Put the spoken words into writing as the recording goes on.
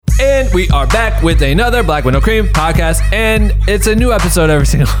we are back with another Black with No Cream podcast, and it's a new episode every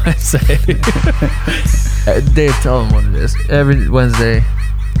single Wednesday. Dave, tell them what it is. Every Wednesday.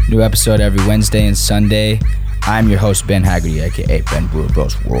 New episode every Wednesday and Sunday. I'm your host, Ben Haggerty, a.k.a. Ben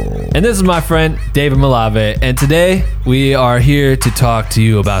Bros World. And this is my friend, David Malave, and today we are here to talk to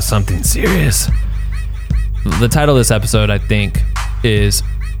you about something serious. The title of this episode, I think, is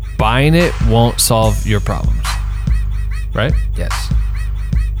Buying It Won't Solve Your Problems. Right? Yes.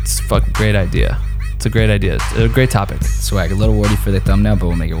 It's a fucking great idea. It's a great idea. It's a great topic. Swag. A little wordy for the thumbnail, but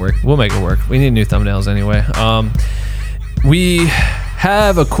we'll make it work. We'll make it work. We need new thumbnails anyway. We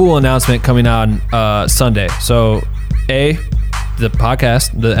have a cool announcement coming out on Sunday. So, the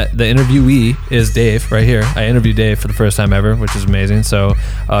podcast, the interviewee is Dave right here. I interviewed Dave for the first time ever, which is amazing. So,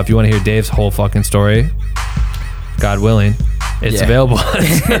 if you want to hear Dave's whole fucking story, God willing, it's available.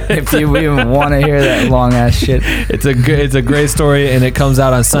 If you even want to hear that long ass shit, it's a great story, and it comes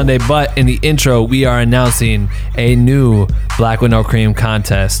out on Sunday. But in the intro, we are announcing a new Black with No Cream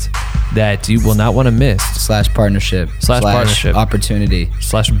contest that you will not want to miss. /partnership. /partnership. Opportunity.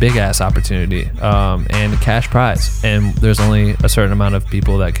 /big ass opportunity. And cash prize. And there's only a certain amount of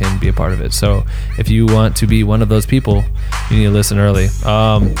people that can be a part of it. So if you want to be one of those people, you need to listen early.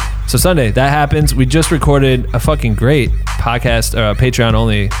 So Sunday, that happens. We just recorded a fucking great podcast, Patreon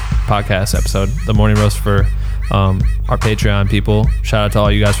only podcast episode, the morning roast for our Patreon people. Shout out to all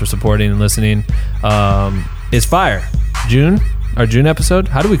you guys for supporting and listening. It's fire. Our June episode.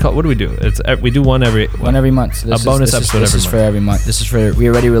 What do we do? We do one every month. A bonus episode every month. This is for every month. We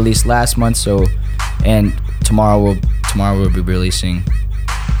already released last month, and tomorrow we'll be releasing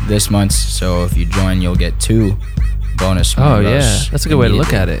this month. So if you join, you'll get 2 bonus. Oh yeah, that's a good way to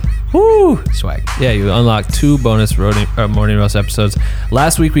look at it. Woo! Swag. Yeah, you unlock 2 bonus morning roast episodes.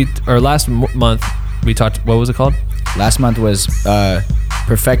 Last month we talked. What was it called? Last month was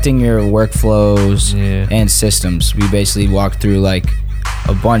perfecting your workflows and systems. We basically walked through like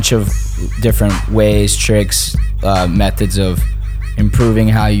a bunch of different ways, tricks, methods of improving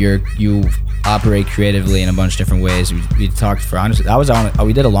how you operate creatively in a bunch of different ways. We talked for honestly.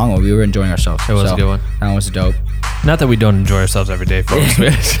 We did a long one. We were enjoying ourselves. It was a good one. That was dope. Not that we don't enjoy ourselves every day, folks.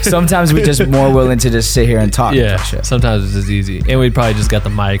 Sometimes we're just more willing to just sit here and talk. Yeah, sometimes it's just easy. And we probably just got the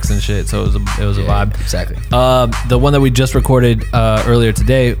mics and shit, so it was a vibe. Exactly. The one that we just recorded earlier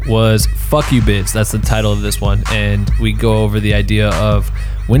today was Fuck You Bids. That's the title of this one. And we go over the idea of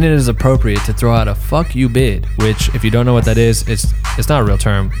when it is appropriate to throw out a fuck you bid, which, if you don't know what that is, it's not a real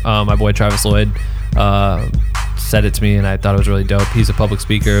term. My boy Travis Lloyd said it to me, and I thought it was really dope. He's a public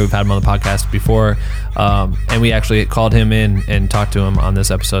speaker. We've had him on the podcast before, and we actually called him in and talked to him on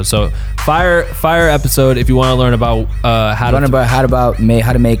this episode. So fire episode if you want to learn about how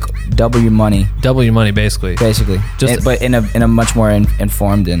to make double your money basically but in a much more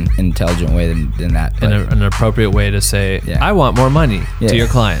informed and intelligent way than that, in an appropriate way to say, I want more money to your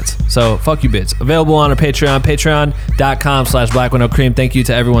clients. So fuck you bids, available on our patreon.com/Black with No Cream. Thank you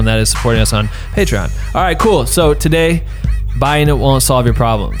to everyone that is supporting us on Patreon. All right, cool. So today, buying it won't solve your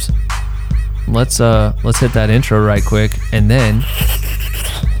problems. Let's hit that intro right quick, and then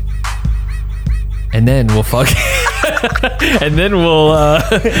we'll fuck and then we'll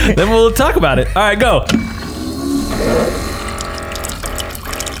talk about it. All right, go.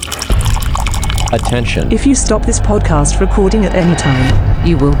 Attention. If you stop this podcast recording at any time,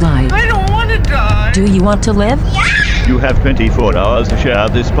 you will die. I don't want to die. Do you want to live? You have 24 hours to share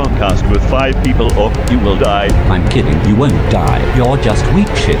this podcast with 5 people or you will die. I'm kidding, you won't die. You're just weak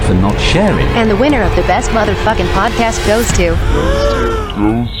shit for not sharing. And the winner of the best motherfucking podcast goes to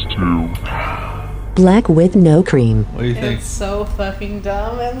Black with No Cream. What do you think? It's so fucking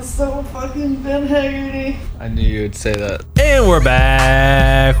dumb and so fucking Ben Haggerty. I knew you would say that. And we're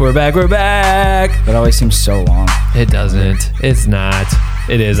back. That always seems so long. It doesn't. It's not.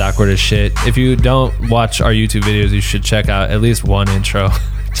 It is awkward as shit. If you don't watch our YouTube videos, you should check out at least one intro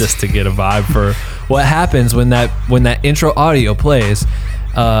just to get a vibe for what happens when that intro audio plays,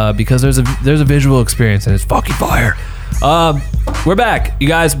 because there's a visual experience and it's fucking fire. We're back, you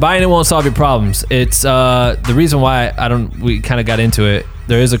guys. Buying it won't solve your problems. It's the reason why we kind of got into it.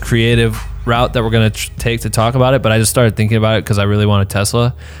 There is a creative route that we're gonna take to talk about it, but I just started thinking about it because I really want a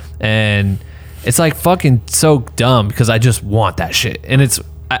Tesla, and it's like fucking so dumb because I just want that shit. And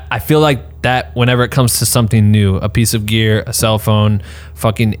I feel like that whenever it comes to something new, a piece of gear, a cell phone,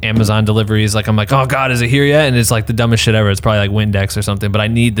 fucking Amazon deliveries, like I'm like, oh God, is it here yet? And it's like the dumbest shit ever. It's probably like Windex or something, but I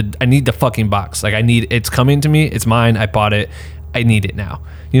need the fucking box. Like it's coming to me. It's mine. I bought it. I need it now.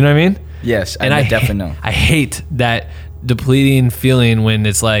 You know what I mean? Yes, and I definitely know. I hate that depleting feeling when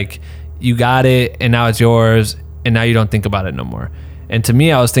it's like you got it and now it's yours and now you don't think about it no more. And to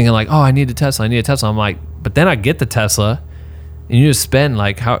me, I was thinking like, oh, I need a Tesla. I'm like, but then I get the Tesla, and you just spend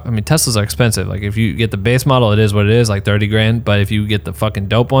like Teslas are expensive. Like if you get the base model, it is what it is, like 30 grand. But if you get the fucking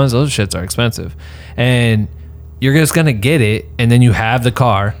dope ones, those shits are expensive. And you're just gonna get it, and then you have the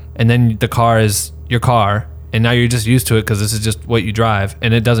car, and then the car is your car, and now you're just used to it because this is just what you drive,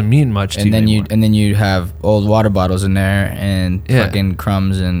 and it doesn't mean much to you anymore. And then you have old water bottles in there and fucking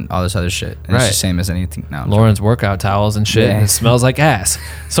crumbs and all this other shit. And it's the same as anything now. Lauren's workout towels and shit, and it smells like ass.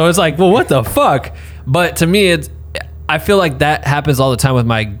 So it's like, well, what the fuck? But to me, I feel like that happens all the time with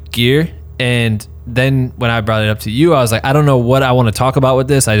my gear. And then when I brought it up to you, I was like, I don't know what I want to talk about with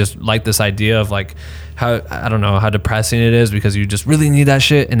this. I just like this idea of like how, I don't know, how depressing it is because you just really need that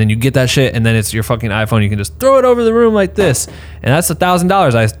shit, and then you get that shit, and then it's your fucking iPhone. You can just throw it over the room like this, and that's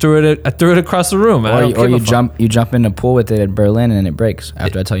 $1,000. I threw it across the room. Or you jump in the pool with it at Berlin and it breaks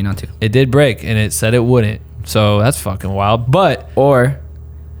after I tell you not to. It did break, and it said it wouldn't. So that's fucking wild. But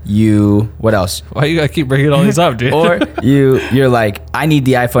what else? Why you gotta keep bringing all these up, dude? Or you're like, I need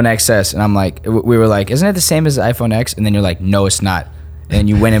the iPhone XS, and I'm like, we were like, isn't it the same as the iPhone X? And then you're like, no, it's not. And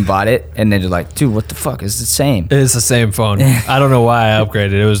you went and bought it, and then you're like, dude, what the fuck? It's the same. It's the same phone. I don't know why I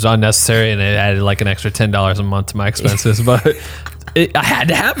upgraded. It was unnecessary, and it added like an extra $10 a month to my expenses, but I had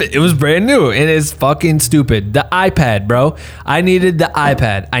to have it. It was brand new, and it's fucking stupid. The iPad, bro. I needed the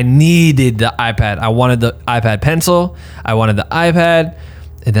iPad. I wanted the iPad pencil. I wanted the iPad.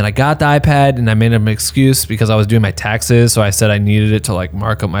 And then I got the iPad, and I made an excuse because I was doing my taxes. So I said I needed it to like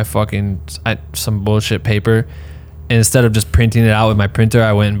mark up my fucking some bullshit paper. And instead of just printing it out with my printer,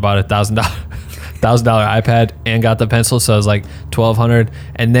 I went and bought a $1,000 iPad and got the pencil. So it was like $1,200.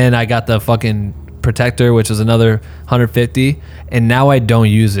 And then I got the fucking protector, which was another $150. And now I don't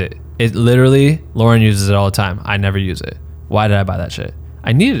use it. It literally, Lauren uses it all the time. I never use it. Why did I buy that shit?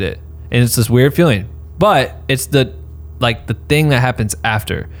 I needed it. And it's this weird feeling. But it's the thing that happens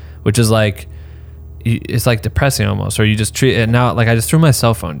after, which is like, it's like depressing almost, or you just treat it now. Like I just threw my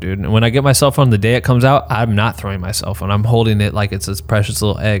cell phone, dude. And when I get my cell phone the day it comes out, I'm not throwing my cell phone. I'm holding it like it's this precious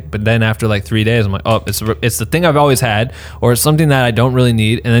little egg. But then after like 3 days, I'm like, oh, it's the thing I've always had, or it's something that I don't really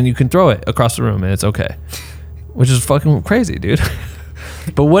need. And then you can throw it across the room and it's okay, which is fucking crazy, dude.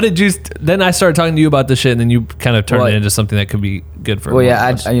 But what did you? Then I started talking to you about this shit, and then you kind of turned it into something that could be good for. Well,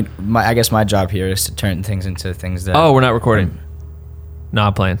 yeah, I guess my job here is to turn things into things that. Oh, we're not recording. No,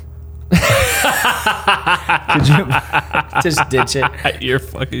 I'm playing. Could you just ditch it? Your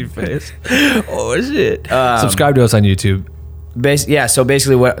fucking face. Oh shit. Subscribe to us on YouTube. So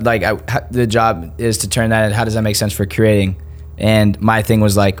basically, what the job is to turn that. How does that make sense for creating? And my thing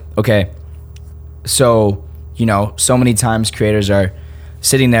was like, okay, so so many times creators are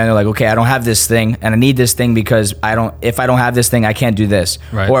sitting there and they're like, okay, I don't have this thing, and I need this thing because if I don't have this thing, I can't do this.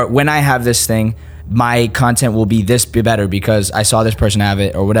 Right. Or when I have this thing, my content will be better because I saw this person have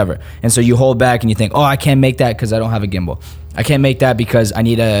it or whatever. And so you hold back and you think, oh, I can't make that because I don't have a gimbal. I can't make that because I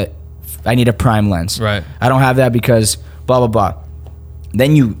need a prime lens. Right. I don't have that because blah, blah, blah.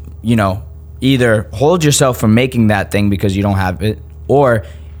 Then you either hold yourself from making that thing because you don't have it, or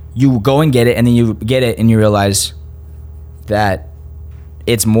you go and get it, and then you get it and you realize that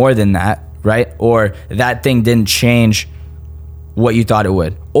it's more than that, right? Or that thing didn't change what you thought it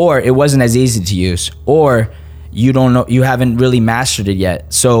would, or it wasn't as easy to use, or you don't know, you haven't really mastered it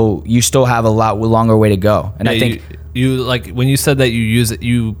yet, so you still have a lot longer way to go. And I think you like when you said that you use it,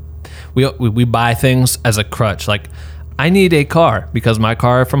 we buy things as a crutch. Like, I need a car because my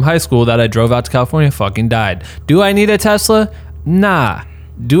car from high school that I drove out to California fucking died. Do I need a Tesla? Nah.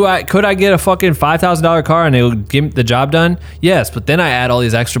 Could I get a fucking $5,000 car and it would get the job done? Yes, but then I add all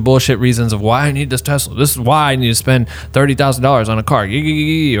these extra bullshit reasons of why I need this Tesla. This is why I need to spend $30,000 on a car,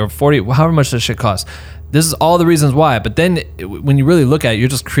 or 40, however much this shit costs. This is all the reasons why. But then when you really look at it, you're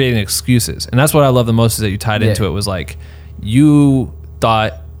just creating excuses. And that's what I love the most, is that you tied into it. Was like, you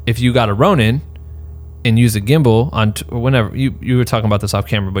thought if you got a Ronin and use a gimbal on whenever you were talking about this off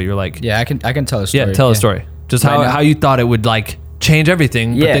camera, but you're like, yeah, I can tell a story. Yeah, tell a story. Just how you thought it would like change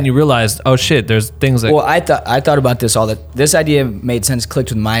everything, but then you realized, oh shit, there's things that. Well, I thought about this this idea made sense, clicked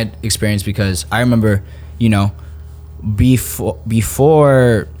with my experience, because I remember,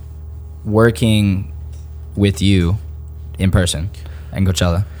 before working with you in person in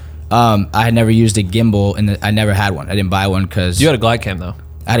Coachella, I had never used a gimbal, and I never had one. I didn't buy one because you had a glide cam though.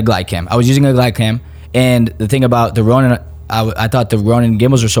 I had a glide cam. I was using a glide cam, and the thing about the Ronin, I thought the Ronin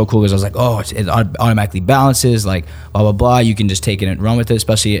gimbals were so cool because I was like, oh, it automatically balances, like blah, blah, blah. You can just take it and run with it.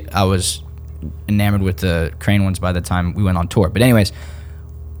 Especially, I was enamored with the Crane ones by the time we went on tour. But anyways,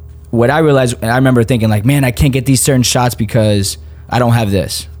 what I realized, and I remember thinking like, man, I can't get these certain shots because I don't have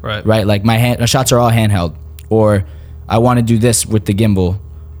this. Right. Right. Like my shots are all handheld, or I want to do this with the gimbal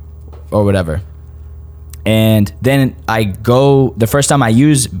or whatever. And then I go, the first time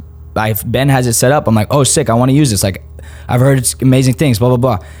Ben has it set up, I'm like, oh, sick, I want to use this. Like, I've heard it's amazing things, blah, blah,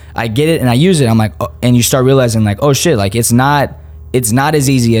 blah. I get it and I use it. I'm like, oh, and you start realizing like, oh shit, like it's not as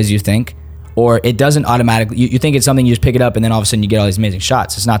easy as you think, or it doesn't automatically, you think it's something, you just pick it up and then all of a sudden you get all these amazing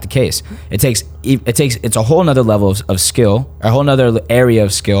shots. It's not the case. It's a whole nother level of skill, a whole nother area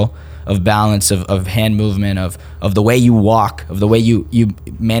of skill, of balance, of hand movement, of the way you walk, of the way you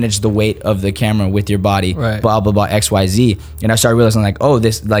manage the weight of the camera with your body, right. Blah, blah, blah, X, Y, Z. And I started realizing like, oh,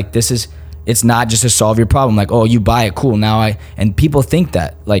 this is, it's not just to solve your problem. Like, oh, you buy it, cool. And people think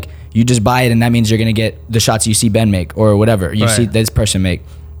that like you just buy it and that means you're gonna get the shots you see Ben make or whatever you see this person make.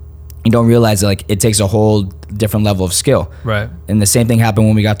 You don't realize that like it takes a whole different level of skill. Right. And the same thing happened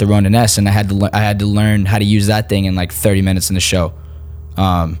when we got the Ronin S, and I had to learn how to use that thing in like 30 minutes in the show.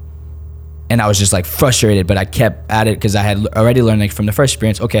 And I was just like frustrated, but I kept at it because I had already learned like from the first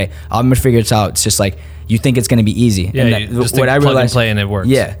experience. Okay, I'm gonna figure it out. It's just like you think it's gonna be easy. Yeah, and you just what I realized, plug and play and it works.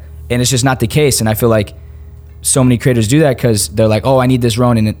 Yeah, and it's just not the case. And I feel like so many creators do that because they're like, oh, I need this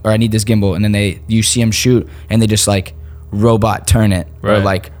Ronin or I need this gimbal, and then you see them shoot and they just like robot turn it or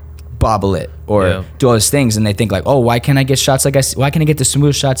like bobble it or do all those things, and they think like, oh, why can't I get shots like I see? Why can't I get the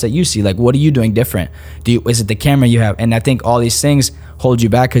smooth shots that you see? Like, what are you doing different? Is it the camera you have? And I think all these things hold you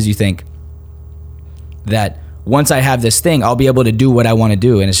back because you think that once I have this thing, I'll be able to do what I want to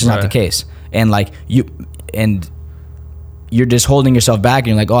do, and it's just not the case. And like you're just holding yourself back, and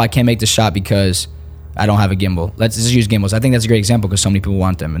you're like, oh, I can't make this shot because I don't have a gimbal. Let's just use gimbals. I think that's a great example because so many people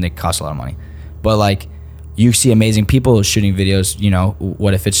want them and they cost a lot of money. But like, you see amazing people shooting videos, you know,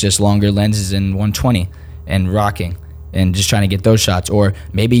 what if it's just longer lenses in 120 and rocking and just trying to get those shots? Or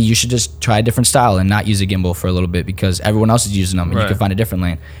maybe you should just try a different style and not use a gimbal for a little bit because everyone else is using them and you can find a different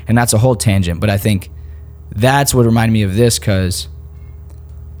lane. And that's a whole tangent. But I think that's what reminded me of this, because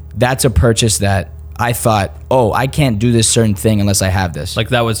that's a purchase that I thought, oh, I can't do this certain thing unless I have this. Like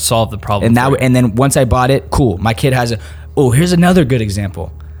that would solve the problem. And then once I bought it, cool. My kid has here's another good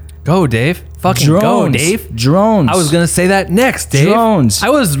example. Go, Dave. Fucking drones. Go, Dave. Drones. I was going to say that next, Dave. Drones. I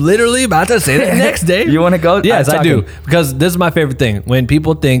was literally about to say that next, Dave. You want to go? Yes, I do. Because this is my favorite thing. When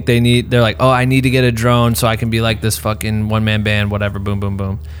people think they're like, oh, I need to get a drone so I can be like this fucking one-man band, whatever, boom, boom,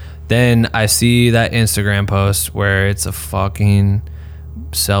 boom. Then I see that Instagram post where it's a fucking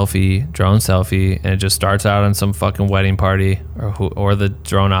drone selfie, and it just starts out on some fucking wedding party or the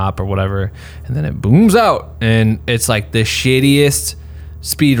drone op or whatever, and then it booms out, and it's like the shittiest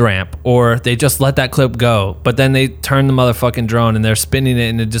speed ramp, or they just let that clip go, but then they turn the motherfucking drone and they're spinning it,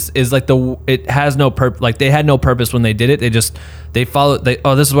 and it just is like it has no purpose. Like they had no purpose when they did it. They follow.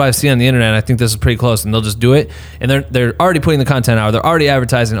 Oh, this is what I've seen on the internet. I think this is pretty close, and they'll just do it. And they're already putting the content out. They're already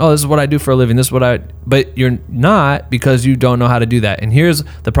advertising. Oh, this is what I do for a living. This is what But you're not, because you don't know how to do that. And here's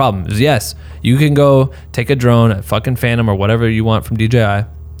the problem: is yes, you can go take a drone, a fucking Phantom or whatever you want from DJI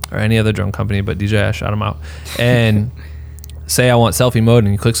or any other drone company, but DJI, shout them out, and say I want selfie mode,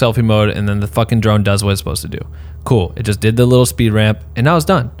 and you click selfie mode, and then the fucking drone does what it's supposed to do. Cool. It just did the little speed ramp, and now it's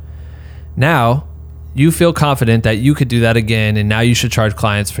done. Now you feel confident that you could do that again, and now you should charge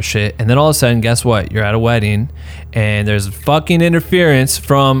clients for shit. And then all of a sudden, guess what? You're at a wedding, and there's fucking interference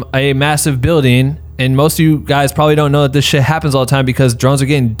from a massive building. And most of you guys probably don't know that this shit happens all the time because drones are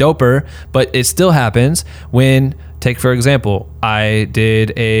getting doper, but it still happens when, take for example, I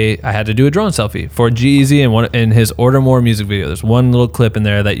had to do a drone selfie for G-Eazy in his Order More music video. There's one little clip in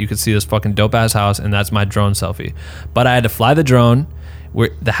there that you could see this fucking dope ass house, and that's my drone selfie. But I had to fly the drone where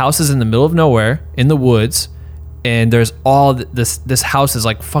the house is in the middle of nowhere in the woods, and there's all this house is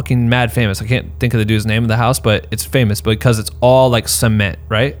like fucking mad famous. I can't think of the dude's name of the house, but it's famous because it's all like cement,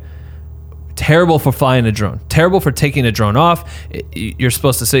 right? Terrible for flying a drone. Terrible for taking a drone off. You're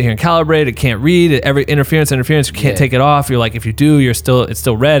supposed to sit here and calibrate. It can't read. Every interference. You can't take it off. You're like, if you do, it's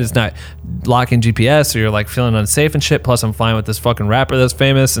still red. It's not locking GPS. So you're like feeling unsafe and shit. Plus, I'm flying with this fucking rapper that's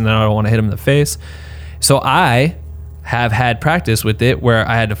famous, and then I don't want to hit him in the face. So I have had practice with it where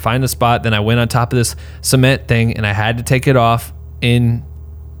I had to find a spot. Then I went on top of this cement thing, and I had to take it off in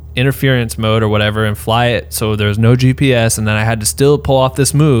interference mode or whatever and fly it so there's no GPS, and then I had to still pull off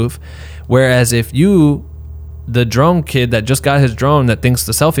this move. Whereas if the drone kid that just got his drone that thinks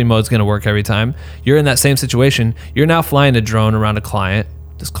the selfie mode is going to work every time, you're in that same situation. You're now flying a drone around a client.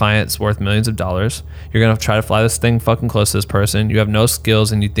 This client's worth millions of dollars. You're going to try to fly this thing fucking close to this person. You have no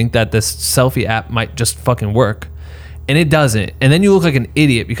skills, and you think that this selfie app might just fucking work. And it doesn't. And then you look like an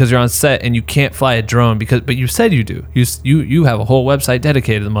idiot because you're on set and you can't fly a drone but you said you do. You have a whole website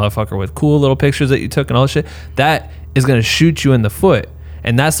dedicated to the motherfucker with cool little pictures that you took and all this shit. That is going to shoot you in the foot.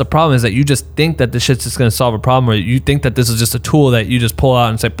 And that's the problem, is that you just think that this shit's just going to solve a problem, or you think that this is just a tool that you just pull out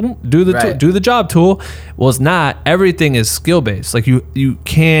and say, boom, do the job, tool. Well, it's not. Everything is skill based. Like you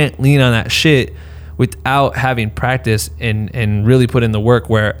can't lean on that shit without having practice and really put in the work,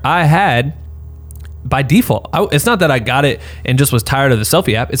 where I had by default. It's not that I got it and just was tired of the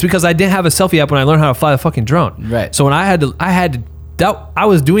selfie app. It's because I didn't have a selfie app when I learned how to fly the fucking drone. Right. So when I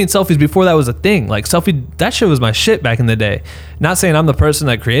was doing selfies before that was a thing. Like selfie, that shit was my shit back in the day. Not saying I'm the person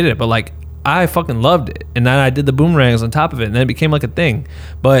that created it, but like I fucking loved it. And then I did the boomerangs on top of it, and then it became like a thing.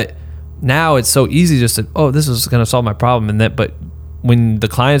 But now it's so easy just to, oh, this is gonna solve my problem. But when the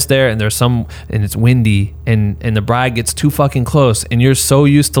client's there and and it's windy and the bride gets too fucking close, and you're so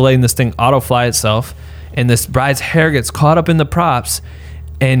used to letting this thing auto fly itself, and this bride's hair gets caught up in the props,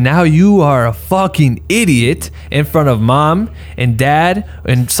 and now you are a fucking idiot in front of mom and dad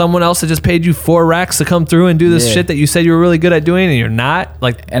and someone else that just paid you 4 racks to come through and do this shit that you said you were really good at doing, and you're not.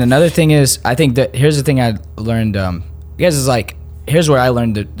 Like, and another thing is, I think that here's the thing I learned. Guys, is like, here's where I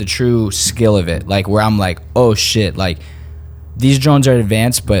learned the true skill of it. Like, where I'm like, oh shit, like these drones are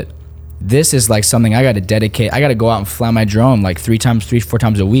advanced, but this is like something I got to dedicate. I got to go out and fly my drone like 4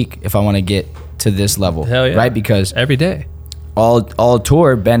 times a week if I want to get to this level. Hell yeah. Right? Because every day. All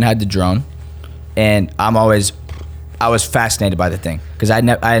tour, Ben had the drone, and I was fascinated by the thing because I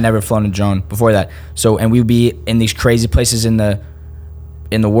had never flown a drone before that. So, and we'd be in these crazy places in the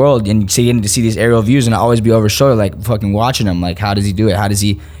world, and getting to see these aerial views, and I always be over his shoulder, like fucking watching him. Like, how does he do it? How does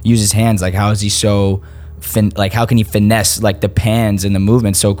he use his hands? Like, how is he so how can he finesse like the pans and the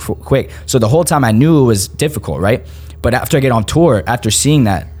movement so quick? So the whole time I knew it was difficult, right? But after I get on tour, after seeing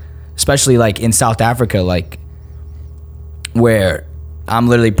that, especially like in South Africa, like, where I'm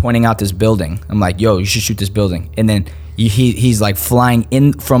literally pointing out this building. I'm like, yo, you should shoot this building. And then he's like flying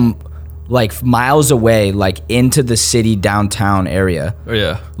in from like miles away, like into the city downtown area. Oh,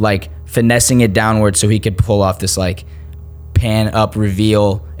 yeah. Like finessing it downward so he could pull off this like pan up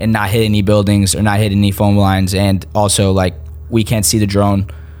reveal and not hit any buildings or not hit any foam lines. And also like we can't see the drone.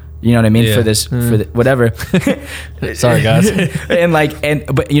 You know what I mean? Yeah. Whatever. Sorry, guys.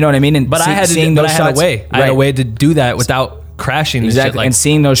 But you know what I mean? But I had a way to do that without crashing. Exactly. Shit, and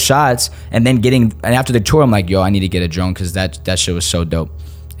seeing those shots, and then and after the tour, I'm like, yo, I need to get a drone because that shit was so dope.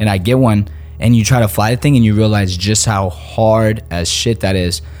 And I get one, and you try to fly the thing, and you realize just how hard as shit that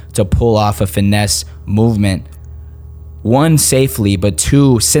is to pull off a finesse movement. 1, safely, but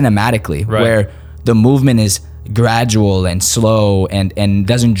 2, cinematically, right, where the movement is gradual and slow and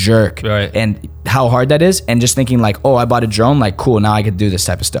doesn't jerk, right, and how hard that is. And just thinking like, oh, I bought a drone, like cool, now I could do this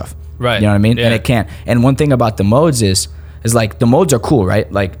type of stuff, right? You know what I mean? Yeah. And it can't. And one thing about the modes is like the modes are cool,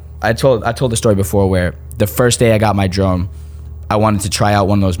 right? Like I told the story before where the first day I got my drone, I wanted to try out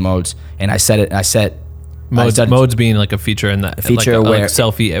one of those modes, and I set modes being like a feature in that, feature like where like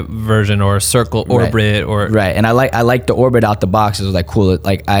selfie version or circle orbit, or right. And I like the orbit out the box. It was like cool.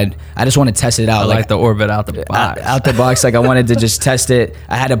 Like I just want to test it out. I like the orbit out the box. Out the box. Like I wanted to just test it.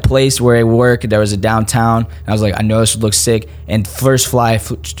 I had a place where it worked. There was a downtown. And I was like, I know this would look sick. And first fly,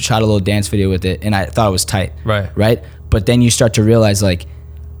 shot a little dance video with it, and I thought it was tight. Right. But then you start to realize like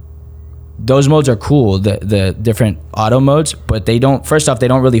those modes are cool, the different auto modes, but they don't, first off, they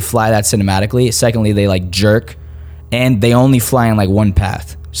don't really fly that cinematically. Secondly, they like jerk, and they only fly in like one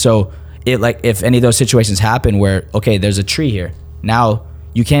path. So it like, if any of those situations happen where, okay, there's a tree here, now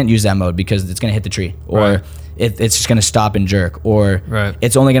you can't use that mode because it's gonna hit the tree, or right, it's just gonna stop and jerk, or right,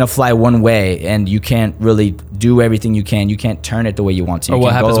 it's only gonna fly one way, and you can't really do everything you can't turn it the way you want to. Or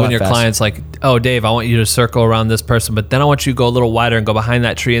what happens when your client's like, oh, Dave, I want you to circle around this person, but then I want you to go a little wider and go behind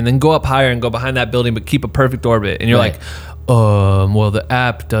that tree, and then go up higher and go behind that building, but keep a perfect orbit. And you're right, like, well, the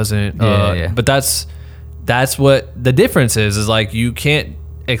app doesn't. But that's what the difference is like, you can't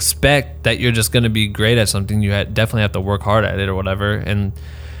expect that you're just going to be great at something. You definitely have to work hard at it or whatever. And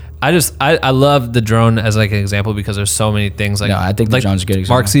I love the drone as like an example because there's so many things. Like, no, I think the like drone's a good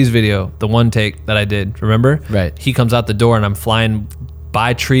example. Mark C's video, the one take that I did, remember? Right. He comes out the door and I'm flying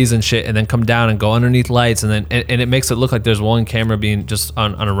by trees and shit, and then come down and go underneath lights, and then and it makes it look like there's one camera being just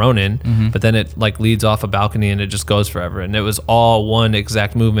on a Ronin, mm-hmm, but then it like leads off a balcony and it just goes forever, and it was all one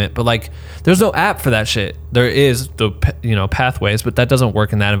exact movement. But like, there's no app for that shit. There is the pathways, but that doesn't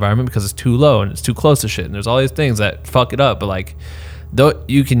work in that environment because it's too low and it's too close to shit, and there's all these things that fuck it up. But like, though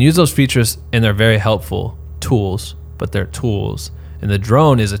you can use those features and they're very helpful tools, but they're tools, and the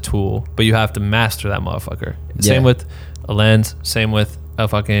drone is a tool, but you have to master that motherfucker. Same with a lens, same with a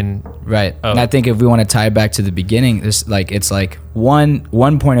fucking right. And I think if we want to tie it back to the beginning, this like, it's like one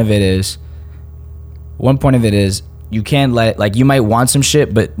point of it is you can't let, like, you might want some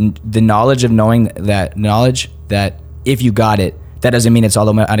shit, but the knowledge of knowing that if you got it that doesn't mean it's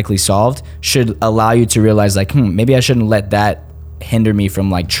automatically solved, should allow you to realize like, maybe I shouldn't let that hinder me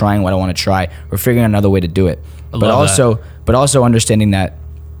from like trying what I want to try or figuring out another way to do it. But also understanding that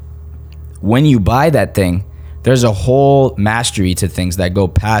when you buy that thing, there's a whole mastery to things that go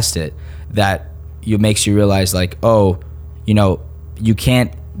past it that makes you realize like, oh, you know, you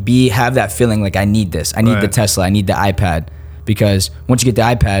can't have that feeling like I need this. I need the Tesla. I need the iPad. Because once you get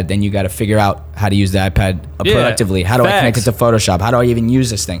the iPad, then you got to figure out how to use the iPad productively. How do I connect it to Photoshop? How do I even use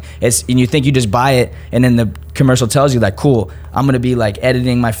this thing? And you think you just buy it, and then the commercial tells you like, cool, I'm gonna be like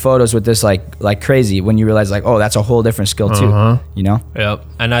editing my photos with this like crazy. When you realize like, oh, that's a whole different skill too. You know? Yep.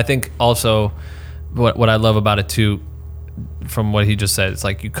 And I think also what I love about it too, from what he just said, it's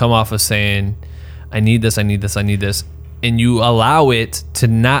like you come off of saying, I need this, and you allow it to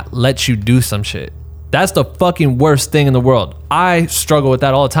not let you do some shit. That's the fucking worst thing in the world. I struggle with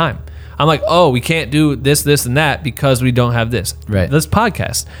that all the time. I'm like, oh, we can't do this, and that because we don't have this. Right. This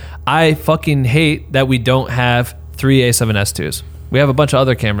podcast. I fucking hate that we don't have 3 A7S2s. We have a bunch of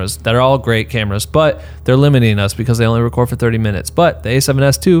other cameras that are all great cameras, but they're limiting us because they only record for 30 minutes. But the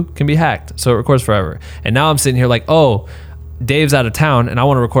A7S2 can be hacked, so it records forever. And now I'm sitting here like, oh, Dave's out of town and I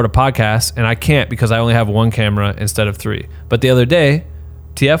want to record a podcast and I can't because I only have 1 camera instead of 3. But the other day,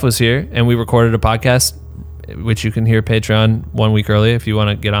 TF was here and we recorded a podcast, which you can hear Patreon 1 week early if you want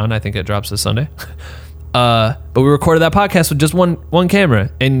to get on. I think it drops this Sunday. But we recorded that podcast with just one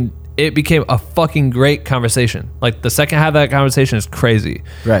camera, and it became a fucking great conversation. Like the second half of that conversation is crazy.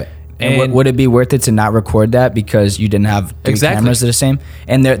 Right. And would it be worth it to not record that because you didn't have 3 cameras that are the same?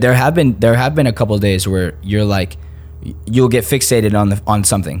 And there have been a couple of days where you're like, you'll get fixated on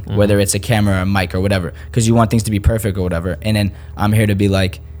something, whether it's a camera or a mic or whatever, because you want things to be perfect or whatever. And then I'm here to be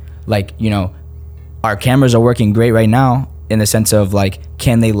like, you know, our cameras are working great right now in the sense of like,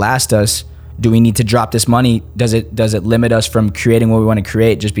 can they last us? Do we need to drop this money? Does it limit us from creating what we want to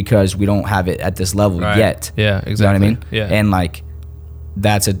create just because we don't have it at this level yet? Yeah, exactly. You know what I mean? Yeah. And like,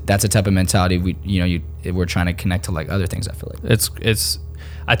 that's a type of mentality we're trying to connect to like other things. I feel like it's.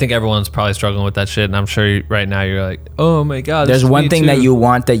 I think everyone's probably struggling with that shit, and I'm sure right now you're like, oh my god. There's one thing that you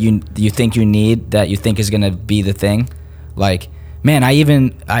want that you think you need that you think is gonna be the thing. Like, man, I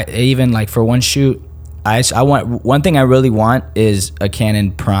even like for one shoot, I want one thing I really want is a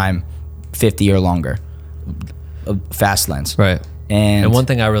Canon Prime 50 or longer, a fast lens. Right. And one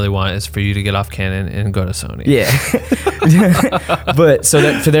thing I really want is for you to get off Canon and go to Sony. Yeah. But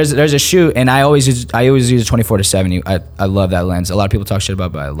there's a shoot, and I always use a 24-70. I love that lens. A lot of people talk shit about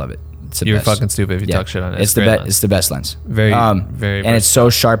it, but I love it. It's the You're best. fucking stupid if you talk shit on it. It's the best. It's the best lens. Very. And it's so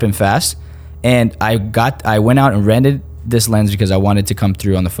sharp and fast. And I went out and rented this lens because I wanted to come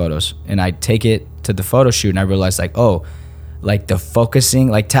through on the photos. And I take it to the photo shoot, and I realized like, oh, like the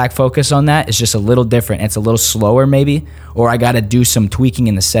focusing, like tack focus on that is just a little different. It's a little slower maybe, or I got to do some tweaking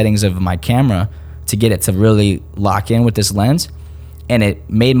in the settings of my camera to get it to really lock in with this lens. And it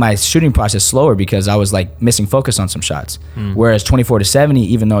made my shooting process slower because I was like missing focus on some shots. Whereas 24-70,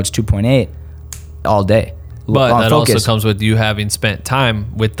 even though it's 2.8 all day. But that also comes with you having spent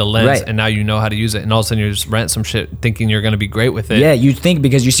time with the lens, and now you know how to use it, and all of a sudden you just rent some shit thinking you're going to be great with it. Yeah, you think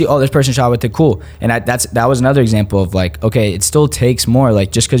because you see, oh, this person shot with it, cool. And that was another example of like, okay, it still takes more.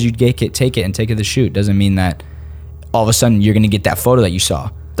 Like just because you take it and take it to the shoot doesn't mean that all of a sudden you're going to get that photo that you saw.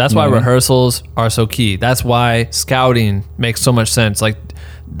 That's why rehearsals are so key. That's why scouting makes so much sense. Like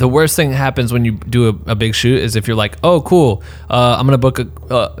the worst thing that happens when you do a big shoot is if you're like, oh, cool, I'm going to book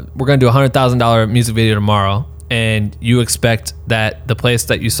we're going to do a $100,000 music video tomorrow. And you expect that the place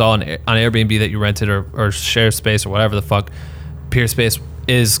that you saw on Airbnb that you rented or share space or whatever the fuck, peer space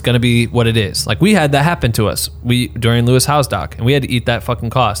is going to be what it is. Like we had that happen to us during Lewis House Doc, and we had to eat that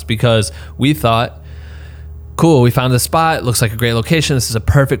fucking cost because we thought, cool, we found this spot. It looks like a great location. This is a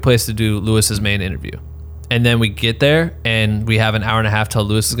perfect place to do Lewis's main interview. And then we get there and we have an hour and a half till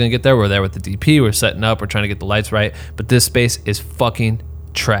Lewis is going to get there. We're there with the DP. We're setting up. We're trying to get the lights right. But this space is fucking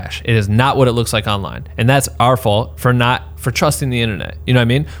trash. It is not what it looks like online. And that's our fault for trusting the internet. You know what I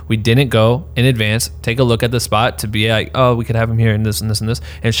mean? We didn't go in advance, take a look at the spot to be like, oh, we could have him here and this and this and this.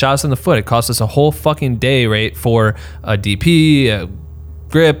 And shot us in the foot. It cost us a whole fucking day rate for a DP, a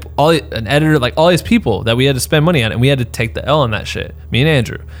grip, an editor, like all these people that we had to spend money on, and we had to take the L on that shit. Me and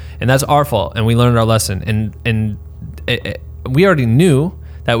Andrew. And that's our fault. And we learned our lesson. And we already knew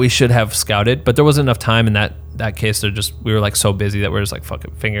that we should have scouted, but there wasn't enough time in that case. We were like so busy that we're just like, fuck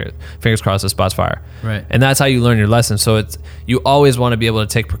it, fingers crossed, the spot's fire. Right. And that's how you learn your lesson. So you always want to be able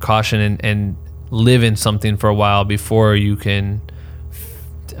to take precaution and live in something for a while before you can,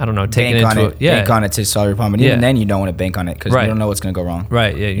 I don't know, take it into bank on it to solve your problem. But even then you don't want to bank on it because you don't know what's going to go wrong.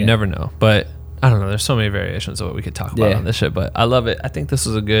 Right. Yeah. You never know. But I don't know. There's so many variations of what we could talk about on this shit, but I love it. I think this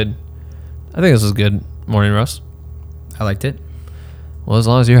was a good morning roast. I liked it. Well, as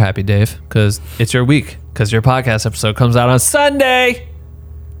long as you're happy, Dave, because it's your week, because your podcast episode comes out on Sunday.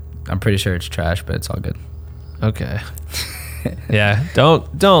 I'm pretty sure it's trash, but it's all good. Okay. Yeah,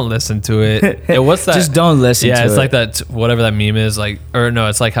 don't listen to it. Yeah, what's that? Just don't listen to it. Yeah, it's like that, whatever that meme is, like, or no,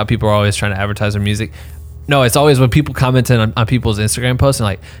 it's like how people are always trying to advertise their music. No, it's always when people comment on people's Instagram posts and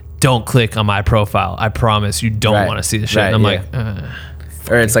like, don't click on my profile. I promise you don't want to see the shit. And I'm like,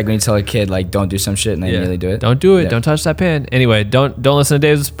 or it's like when you tell a kid like, don't do some shit and they really do it. Don't do it. Don't touch that pen. Anyway, don't listen to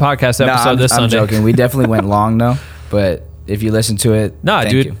Dave's podcast episode this Sunday. I'm joking. We definitely went long though, but if you listen to it,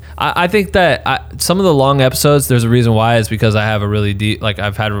 dude, you. I think that some of the long episodes, there's a reason why. Is because I have a really deep, like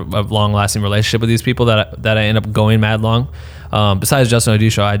I've had a long lasting relationship with these people that I end up going mad long. Besides Justin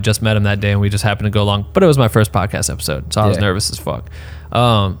Odisho, I just met him that day and we just happened to go long, but it was my first podcast episode, so I was nervous as fuck.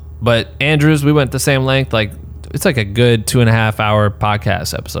 But Andrews, we went the same length. Like it's like a good 2.5 hour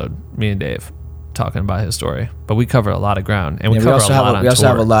podcast episode. Me and Dave talking about his story, but we cover a lot of ground, and we also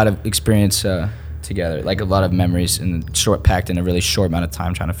have a lot of experience together, like a lot of memories packed in a really short amount of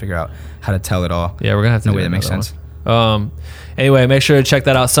time, trying to figure out how to tell it all. Yeah, we're gonna have to in a do way that makes sense. Anyway, make sure to check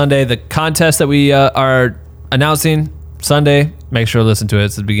that out Sunday. The contest that we are announcing Sunday, make sure to listen to it.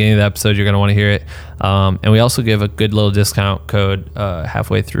 It's the beginning of the episode. You're going to want to hear it. And we also give a good little discount code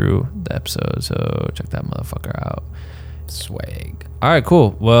halfway through the episode. So check that motherfucker out. Swag. All right,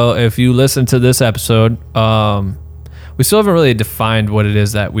 cool. Well, if you listen to this episode, we still haven't really defined what it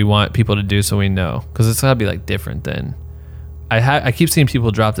is that we want people to do so we know. Because it's got to be like different than... I keep seeing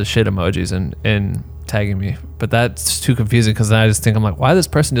people drop the shit emojis and tagging me. But that's too confusing because then I just think, I'm like, why this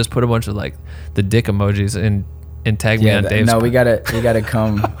person just put a bunch of like the dick emojis and tag me on Dave's. No, we gotta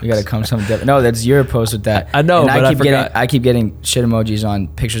come something different. No, that's your post with that. I know, and but I keep getting shit emojis on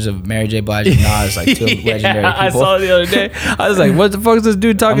pictures of Mary J. Blige and Nas, like two legendary people. I saw it the other day. I was like, what the fuck is this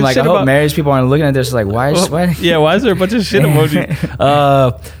dude talking shit about? I hope Mary's people aren't looking at this like, why? Yeah, why is there a bunch of shit emoji?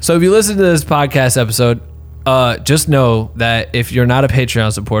 So if you listen to this podcast episode, just know that if you're not a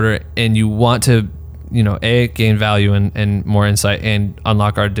Patreon supporter and you want to, gain value and more insight and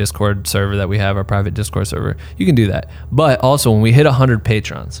unlock our Discord server that we have, our private Discord server, you can do that. But also when we hit 100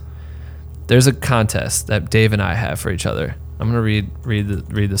 patrons, there's a contest that Dave and I have for each other. I'm going to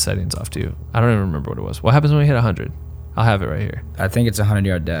read the settings off to you. I don't even remember what it was. What happens when we hit 100? I'll have it right here. I think it's a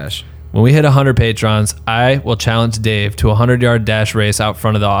 100-yard dash. When we hit 100 patrons, I will challenge Dave to a 100-yard dash race out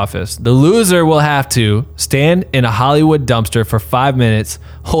front of the office. The loser will have to stand in a Hollywood dumpster for 5 minutes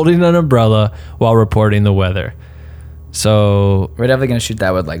holding an umbrella while reporting the weather. So we're definitely going to shoot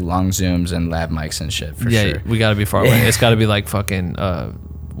that with like long zooms and lav mics and shit for sure. Yeah, we got to be far away. It's got to be like fucking,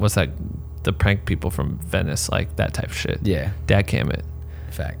 what's that? The prank people from Venice, like that type of shit. Yeah. Dad cam it.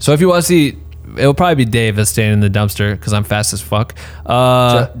 Fact. So if you want to see... It'll probably be Dave that's standing in the dumpster because I'm fast as fuck.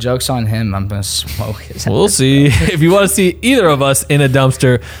 Joke's on him. I'm going to smoke his We'll see. If you want to see either of us in a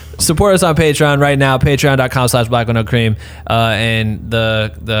dumpster, support us on Patreon right now, patreon.com/blackwithnocream. And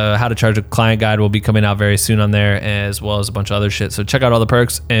the How to Charge a Client guide will be coming out very soon on there, as well as a bunch of other shit. So check out all the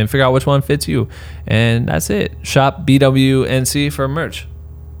perks and figure out which one fits you. And that's it. Shop BWNC for merch.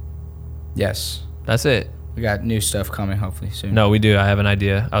 Yes. That's it. We got new stuff coming hopefully soon. No, we do. I have an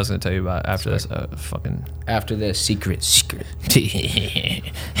idea. I was going to tell you about after this. After this secret.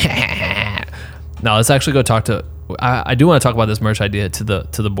 No, let's actually go talk to... I do want to talk about this merch idea to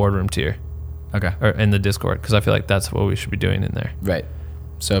the boardroom tier. Okay. Or in the Discord, because I feel like that's what we should be doing in there. Right.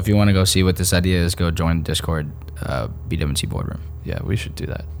 So if you want to go see what this idea is, go join the Discord, BWNC boardroom. Yeah, we should do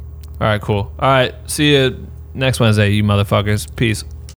that. All right, cool. All right, see you next Wednesday, you motherfuckers. Peace.